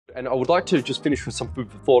And I would like to just finish with some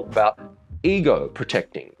food for thought about ego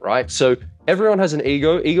protecting, right? So everyone has an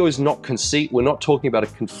ego. Ego is not conceit. We're not talking about a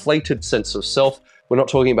conflated sense of self. We're not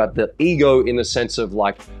talking about the ego in the sense of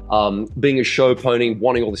like being a show pony,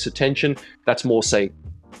 wanting all this attention. That's more, say,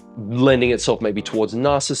 lending itself maybe towards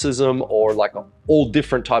narcissism or like all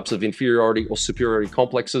different types of inferiority or superiority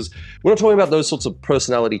complexes. We're not talking about those sorts of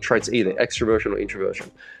personality traits either, extroversion or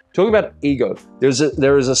introversion. Talking about ego,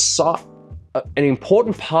 there is an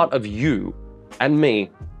important part of you and me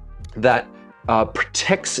that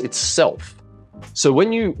protects itself. So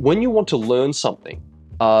when you want to learn something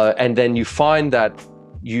and then you find that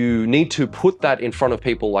you need to put that in front of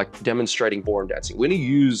people, like demonstrating ballroom dancing. We're going to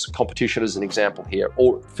use competition as an example here,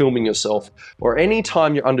 or filming yourself, or any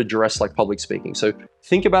time you're under duress like public speaking. So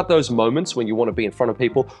think about those moments when you want to be in front of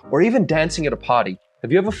people, or even dancing at a party.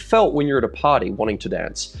 Have you ever felt when you're at a party wanting to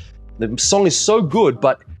dance? The song is so good,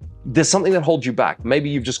 but there's something that holds you back.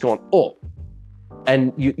 Maybe you've just gone, oh,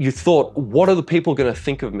 and you thought, what are the people going to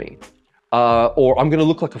think of me? Or I'm going to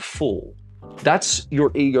look like a fool. That's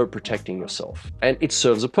your ego protecting yourself, and it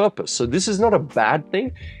serves a purpose. So this is not a bad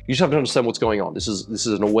thing. You just have to understand what's going on. This is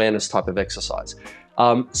an awareness type of exercise.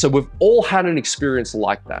 So we've all had an experience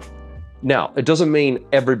like that. Now, it doesn't mean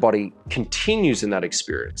everybody continues in that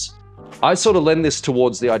experience. I sort of lend this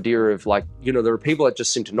towards the idea of like, you know, there are people that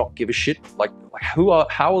just seem to not give a shit. Like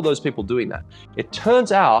how are those people doing that? It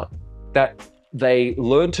turns out that they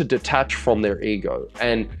learn to detach from their ego.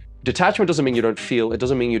 And detachment doesn't mean you don't feel. It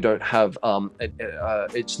doesn't mean you don't have,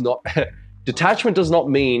 detachment does not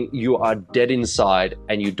mean you are dead inside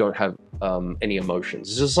and you don't have any emotions.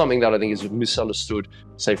 This is something that I think is misunderstood,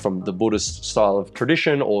 say from the Buddhist style of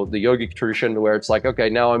tradition or the yogic tradition, where it's like, okay,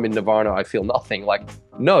 now I'm in nirvana, I feel nothing. Like,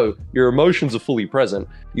 no, your emotions are fully present.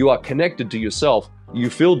 You are connected to yourself.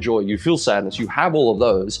 You feel joy, you feel sadness, you have all of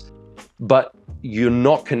those, but you're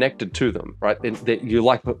not connected to them, right? You're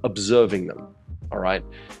like observing them, all right?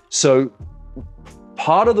 So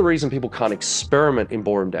part of the reason people can't experiment in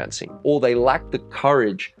ballroom dancing, or they lack the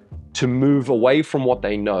courage to move away from what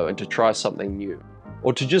they know and to try something new,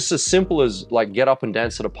 or to just as simple as like get up and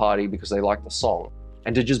dance at a party because they like the song,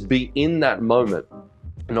 and to just be in that moment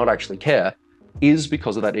and not actually care, is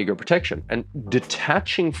because of that ego protection. And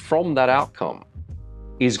detaching from that outcome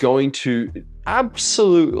is going to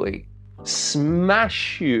absolutely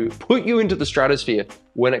smash you, put you into the stratosphere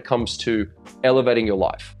when it comes to elevating your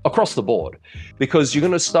life across the board, because you're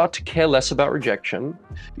going to start to care less about rejection.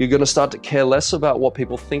 You're going to start to care less about what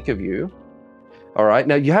people think of you. All right.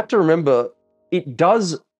 Now you have to remember, it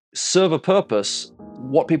does serve a purpose,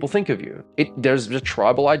 what people think of you. There's a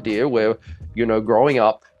tribal idea where, you know, growing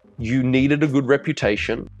up, you needed a good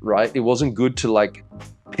reputation, right? It wasn't good to like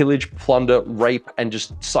pillage, plunder, rape, and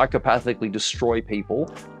just psychopathically destroy people,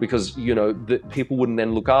 because, you know, that people wouldn't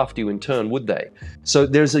then look after you in turn, would they? So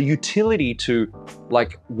there's a utility to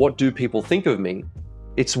like, what do people think of me?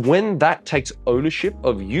 It's when that takes ownership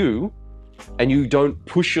of you and you don't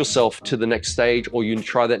push yourself to the next stage, or you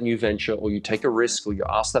try that new venture, or you take a risk, or you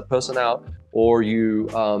ask that person out, or you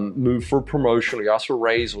move for a promotion, or you ask for a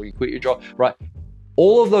raise, or you quit your job, right?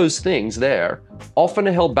 All of those things there often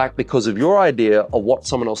are held back because of your idea of what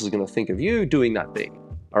someone else is going to think of you doing that thing.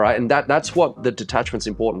 All right. And that's what the detachment's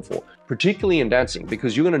important for, particularly in dancing,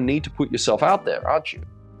 because you're going to need to put yourself out there, aren't you?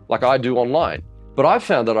 Like I do online. But I've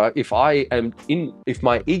found that if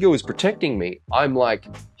my ego is protecting me, I'm like,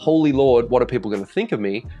 holy Lord, what are people going to think of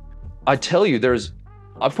me? I tell you,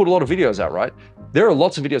 I've put a lot of videos out, right? There are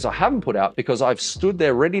lots of videos I haven't put out because I've stood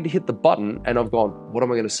there ready to hit the button and I've gone, what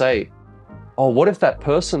am I going to say? Oh, what if that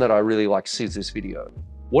person that I really like sees this video?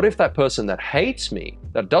 What if that person that hates me,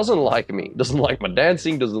 that doesn't like me, doesn't like my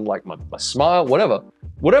dancing, doesn't like my smile,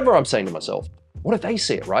 whatever I'm saying to myself, what if they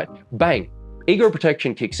see it, right? Bang, ego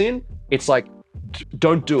protection kicks in. It's like,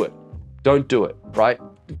 don't do it, right?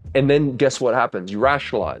 And then guess what happens? You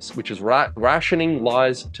rationalize, which is rationing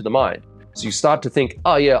lies to the mind. So you start to think,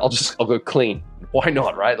 oh yeah, I'll go clean. Why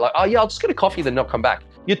not, right? Like, oh yeah, I'll just get a coffee, then not come back.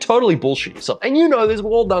 You're totally bullshit yourself. And you know this,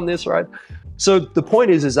 we've all done this, right? So the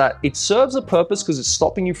point is that it serves a purpose because it's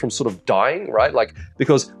stopping you from sort of dying, right? Like,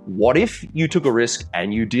 because what if you took a risk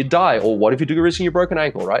and you did die? Or what if you took a risk and you broke an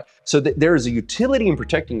ankle, right? So there is a utility in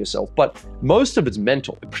protecting yourself, but most of it's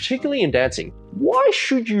mental, particularly in dancing. Why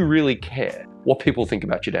should you really care what people think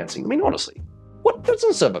about your dancing? I mean, honestly, what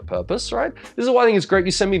doesn't serve a purpose, right? This is why I think it's great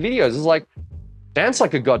you send me videos. It's like, dance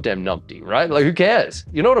like a goddamn numpty, right? Like, who cares?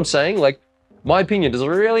 You know what I'm saying? Like, my opinion, does it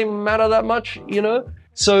really matter that much, you know?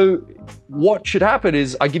 So what should happen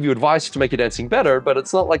is I give you advice to make your dancing better, but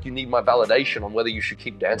it's not like you need my validation on whether you should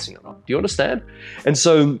keep dancing or not. Do you understand? And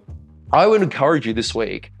so I would encourage you this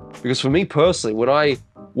week, because for me personally, when I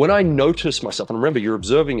when I notice myself, and remember, you're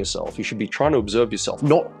observing yourself, you should be trying to observe yourself,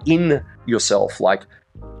 not in yourself, like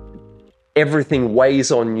everything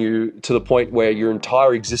weighs on you to the point where your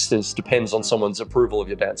entire existence depends on someone's approval of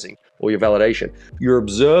your dancing or your validation. You're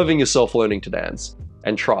observing yourself learning to dance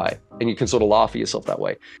and try, and you can sort of laugh at yourself that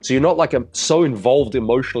way. So you're not like so involved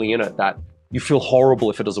emotionally in it that you feel horrible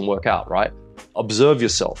if it doesn't work out, right? Observe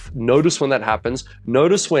yourself. Notice when that happens.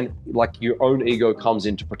 Notice when like your own ego comes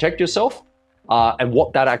in to protect yourself, and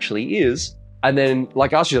what that actually is. And then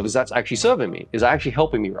like ask yourself, is that actually serving me? Is that actually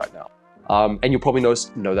helping me right now? And you'll probably notice,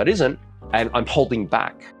 no, that isn't. And I'm holding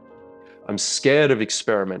back. I'm scared of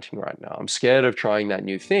experimenting right now. I'm scared of trying that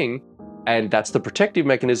new thing. And that's the protective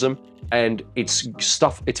mechanism. And it's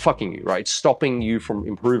fucking you, right? It's stopping you from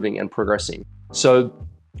improving and progressing. So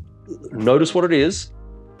notice what it is,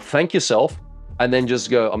 thank yourself, and then just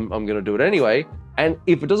go, I'm gonna do it anyway. And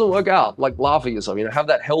if it doesn't work out, like laugh at yourself, have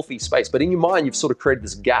that healthy space. But in your mind, you've sort of created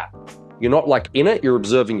this gap. You're not like in it, you're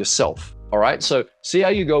observing yourself. All right, so see how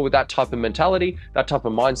you go with that type of mentality, that type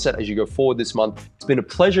of mindset as you go forward this month. It's been a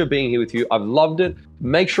pleasure being here with you. I've loved it.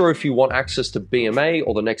 Make sure if you want access to BMA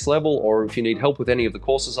or the next level, or if you need help with any of the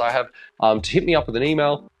courses I have, to hit me up with an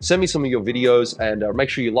email, send me some of your videos, and make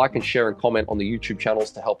sure you like and share and comment on the YouTube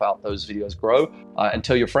channels to help out those videos grow, and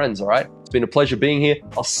tell your friends, all right? It's been a pleasure being here.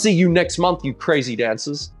 I'll see you next month, you crazy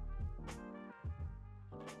dancers.